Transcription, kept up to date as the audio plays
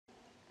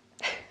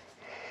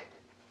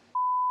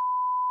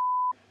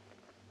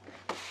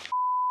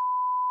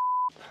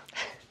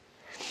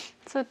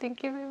So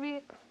thank you,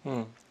 baby.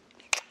 응.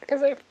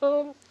 Because I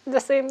feel the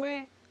same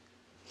way.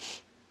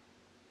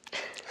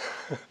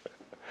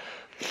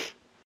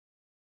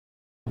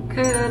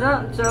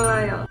 구독,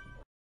 좋아요.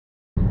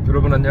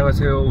 여러분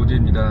안녕하세요,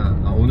 오지입니다.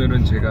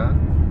 오늘은 제가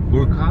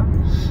몰카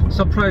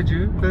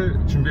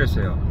서프라이즈를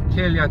준비했어요.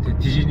 케일리한테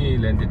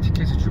디즈니랜드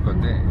티켓을 줄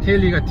건데,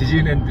 케일리가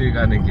디즈니랜드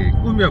가는 게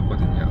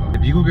꿈이었거든요.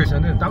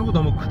 미국에서는 땅도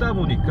너무 크다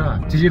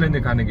보니까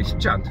디즈니랜드 가는 게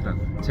쉽지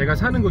않더라고요. 제가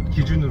사는 곳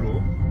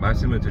기준으로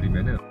말씀을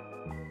드리면은,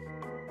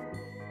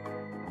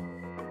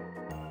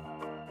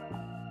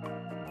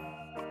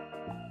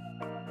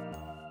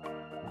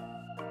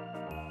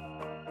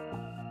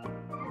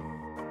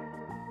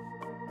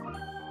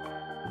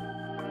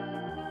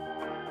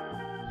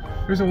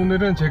 그래서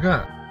오늘은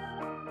제가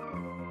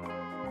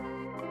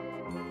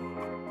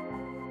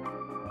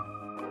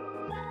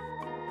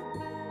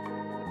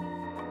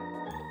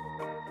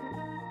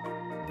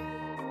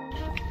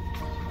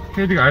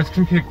케일리가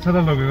아이스크림 케이크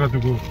사달라고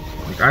해가지고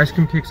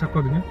아이스크림 케이크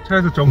샀거든요.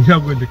 차에서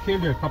정리하고 있는데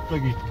케일리가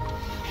갑자기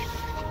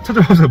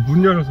찾아와서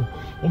문 열어서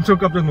엄청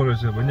깜짝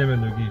놀랐어요.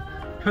 왜냐면 여기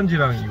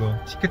편지랑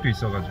이거 티켓도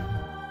있어가지고.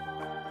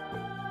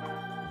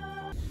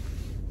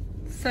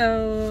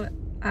 So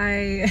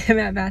I am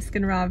at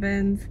Baskin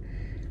Robbins.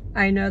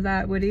 I know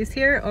that Woody's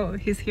here. Oh,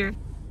 he's here.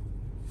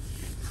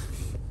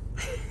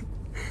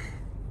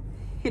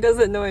 He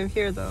doesn't know I'm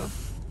here though.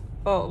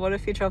 Oh, what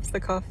if he drops the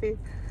coffee?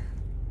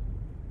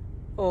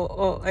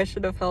 Oh, I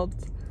should have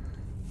helped.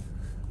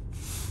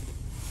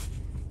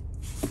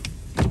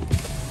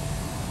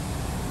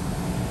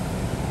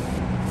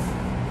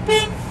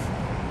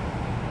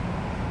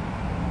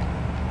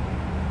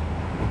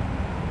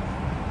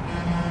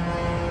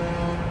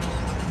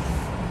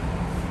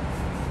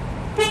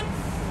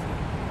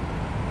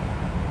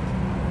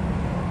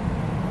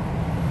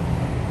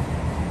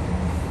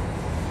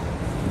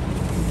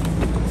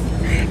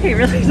 He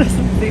really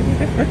doesn't see me.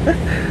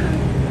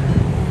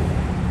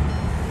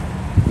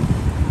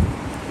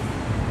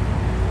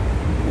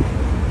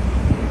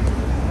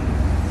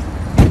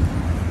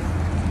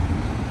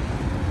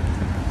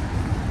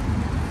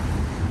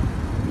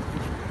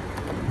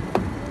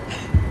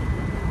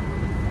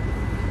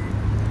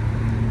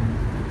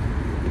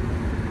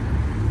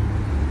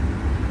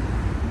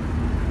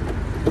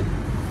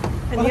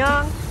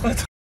 안녕.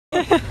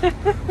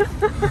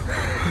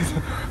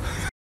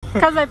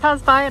 Because I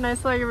passed by and I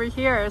saw you were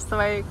here, so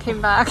I came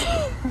back.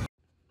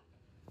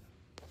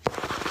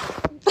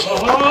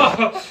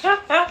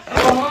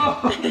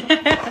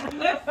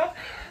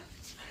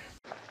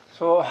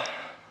 So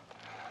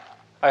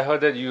I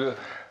heard that you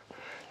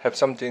have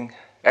something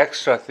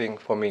extra thing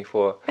for me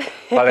for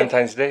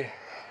Valentine's Day.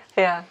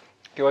 Yeah.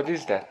 Okay, what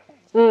is that?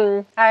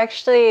 We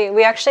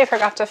actually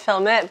forgot to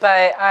film it,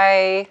 but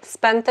I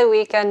spent the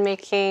weekend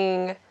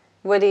making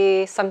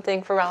Woody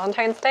something for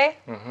Valentine's Day.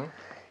 Mm-hmm.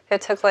 It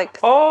took like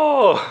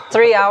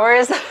 3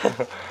 hours.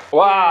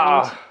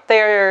 Wow.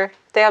 They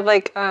have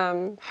like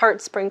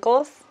heart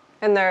sprinkles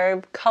and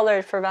they're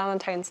colored for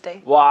Valentine's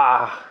Day.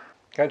 Wow.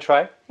 Can I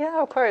try?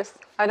 Yeah, of course.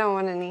 I don't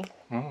want any.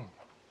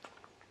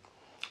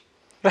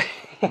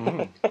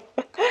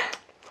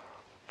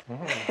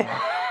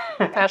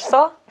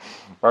 맛있어?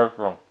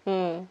 맛있어.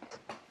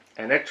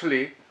 And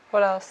actually,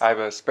 What else? I have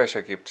a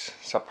special gift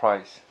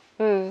surprise.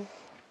 I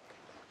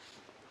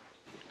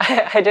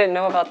didn't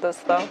know about this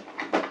though.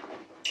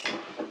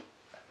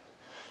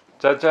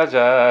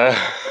 짜자잔.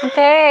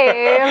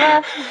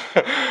 Babe,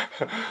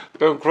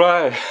 Don't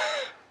cry.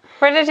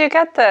 where did you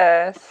get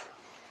this?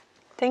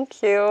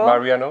 Thank you.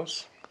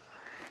 Mariano's.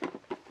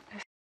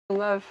 I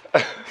love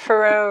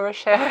Ferrero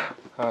Rocher.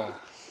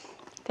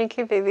 Thank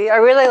you, baby. I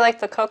really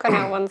like the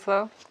coconut ones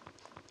though.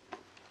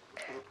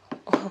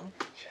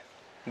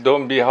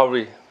 Don't be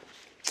hurry.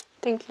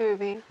 Thank you,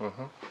 baby.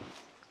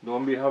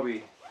 Don't be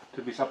hurry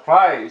to be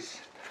surprised.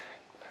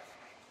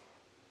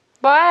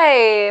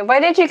 Why? Why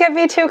did you get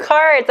me 2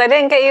 cards? I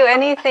didn't get you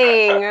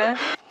anything.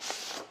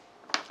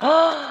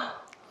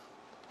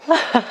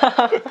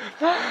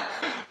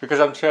 Because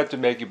I'm trying to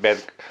make you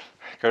bad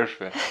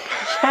girlfriend.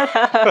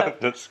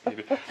 Just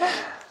kidding.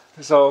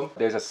 So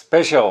there's a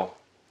special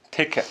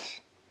ticket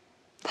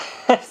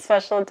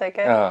Special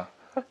ticket.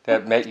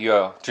 that make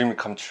your dream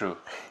come true.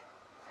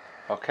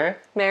 Okay?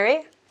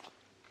 Mary?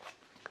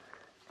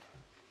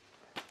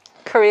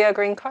 Korea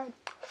green card.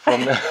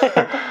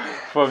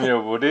 From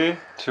your Woody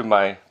to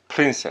my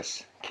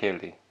princess,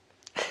 Kelly.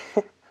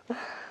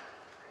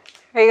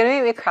 Are you gonna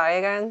make me cry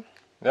again?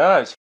 Yeah,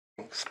 it's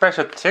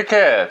special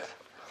ticket.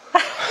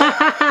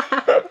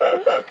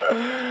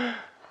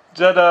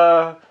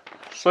 Jada.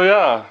 So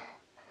yeah.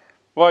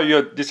 Well,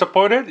 you're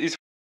disappointed? It's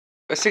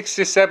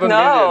 67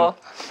 million. No.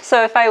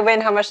 So if I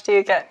win, how much do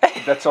you get?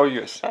 That's all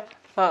yours.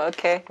 Oh,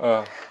 okay.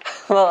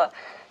 Well,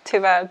 too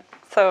bad.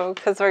 So,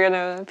 because we're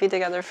gonna be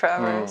together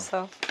forever,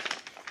 so.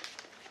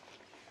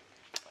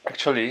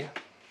 Actually,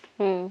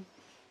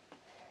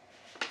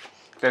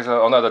 there's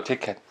another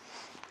ticket.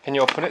 Can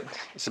you open it?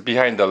 It's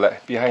behind the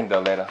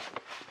letter.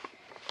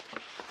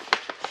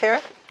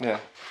 Here? Yeah.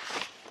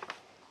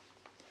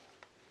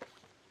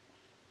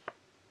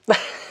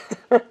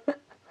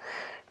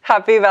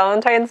 Happy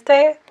Valentine's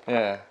Day?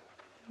 Yeah.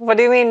 What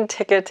do you mean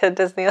ticket to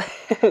Disneyland?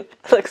 It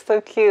looks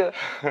so cute.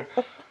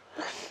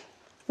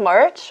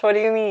 March? What do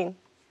you mean?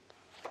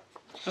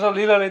 So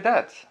literally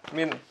that. I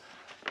mean,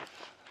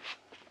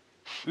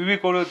 we will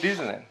go to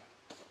Disneyland.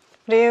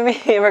 What do you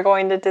mean we're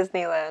going to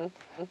Disneyland?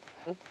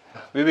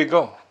 We will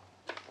go.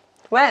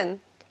 When?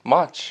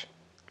 March.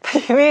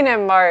 What do you mean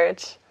in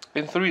March?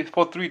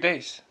 For 3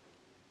 days.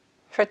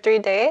 For 3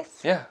 days?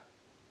 Yeah.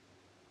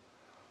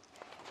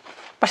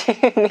 What do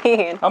you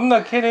mean? I'm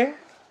not kidding.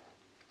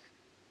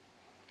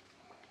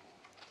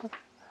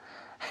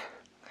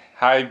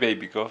 Hi,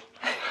 baby girl.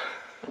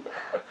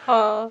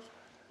 Oh.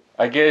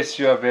 I guess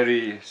you are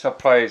very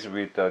surprised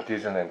with the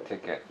Disneyland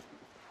ticket.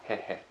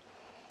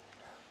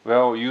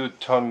 Well, you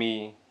told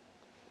me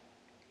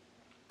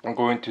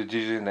going to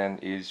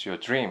Disneyland is your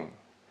dream.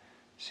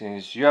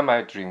 Since you are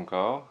my dream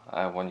girl,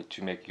 I wanted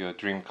to make your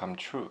dream come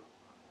true.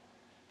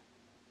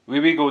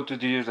 We will go to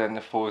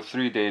Disneyland for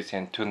 3 days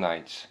and 2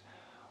 nights.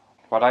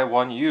 What I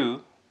want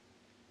you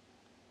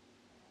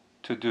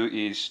to do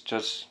is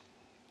just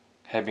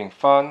having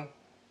fun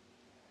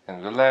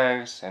and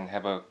relax and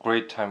have a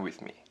great time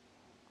with me.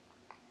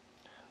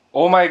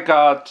 Oh my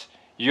God,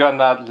 you are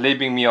not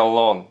leaving me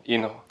alone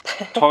in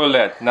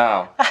toilet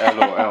now.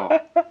 LOL.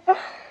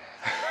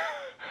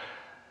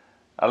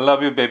 I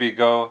love you, baby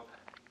girl.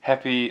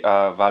 Happy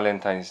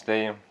Valentine's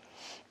Day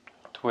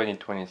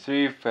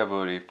 2023,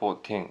 February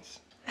 14th.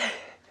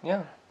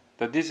 Yeah,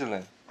 the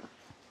Disneyland.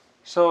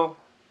 So,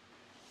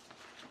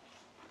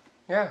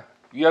 yeah,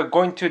 you are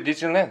going to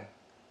Disneyland.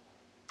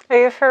 Are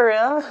you for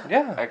real?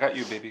 Yeah, I got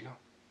you, baby girl.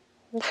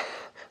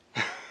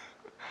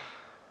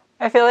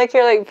 I feel like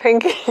you're like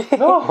pranking.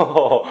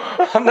 No,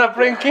 I'm not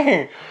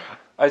pranking.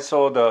 I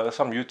saw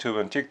some YouTube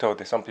and TikTok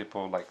that some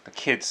people, like the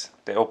kids,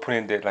 they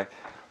open it,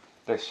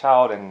 they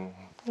shout and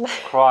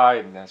cry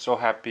and they're so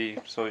happy.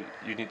 So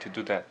you need to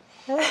do that.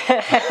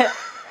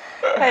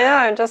 I know,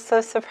 I'm just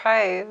so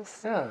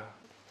surprised. Yeah.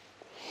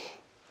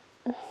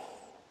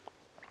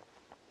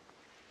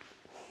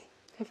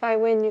 If I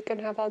win, you can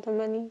have all the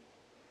money.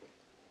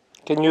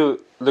 Can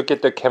you look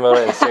at the camera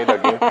and say it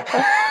again?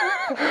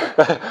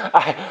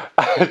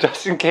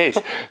 Just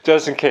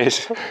in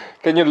case.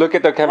 Can you look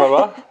at the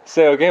camera?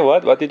 Say again,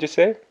 what? What did you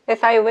say?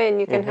 If I win,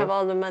 you can have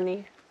all the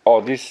money.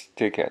 Oh, this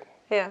ticket.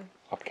 Yeah.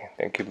 Okay,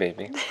 thank you,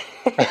 baby.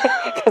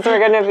 Because we're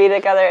going to be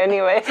together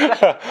anyway.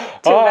 So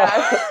too bad.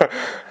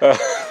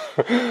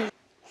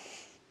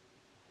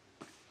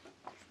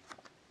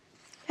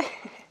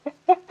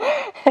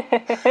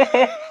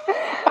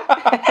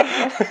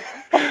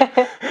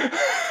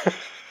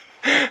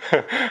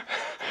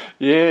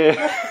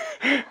 Yeah.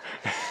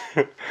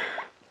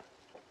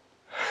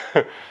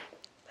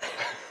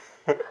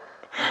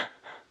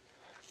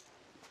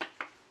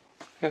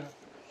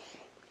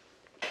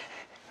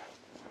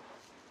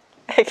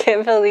 I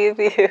can't believe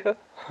you.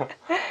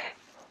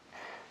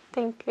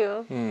 Thank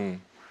you.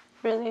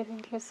 Really,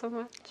 thank you so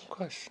much. Of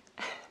course.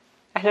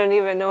 I don't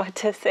even know what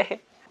to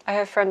say. I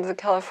have friends in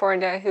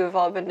California who have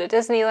all been to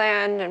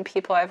Disneyland and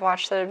people I've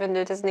watched that have been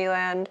to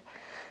Disneyland.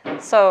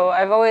 So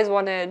I've always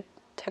wanted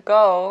to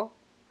go.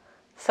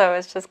 So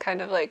it's just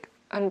kind of like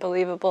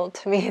unbelievable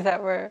to me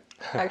that we're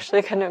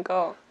actually going to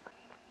go.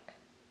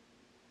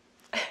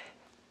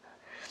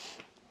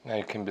 Now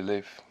you can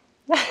believe.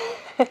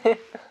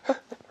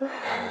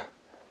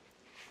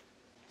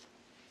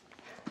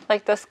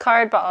 Like this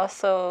card, but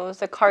also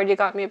the card you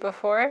got me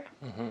before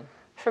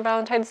for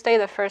Valentine's Day,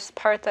 the first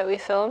part that we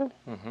filmed.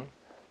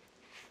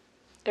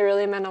 It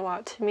really meant a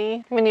lot to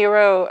me. When you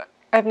wrote,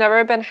 "I've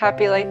never been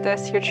happy like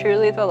this. You're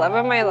truly the love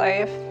of my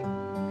life.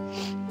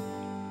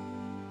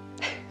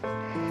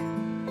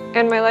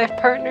 And my life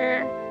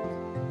partner,"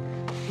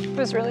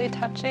 was really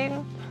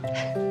touching.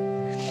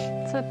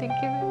 So thank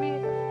you,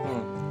 baby.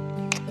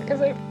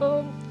 Because I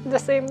feel the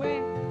same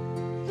way.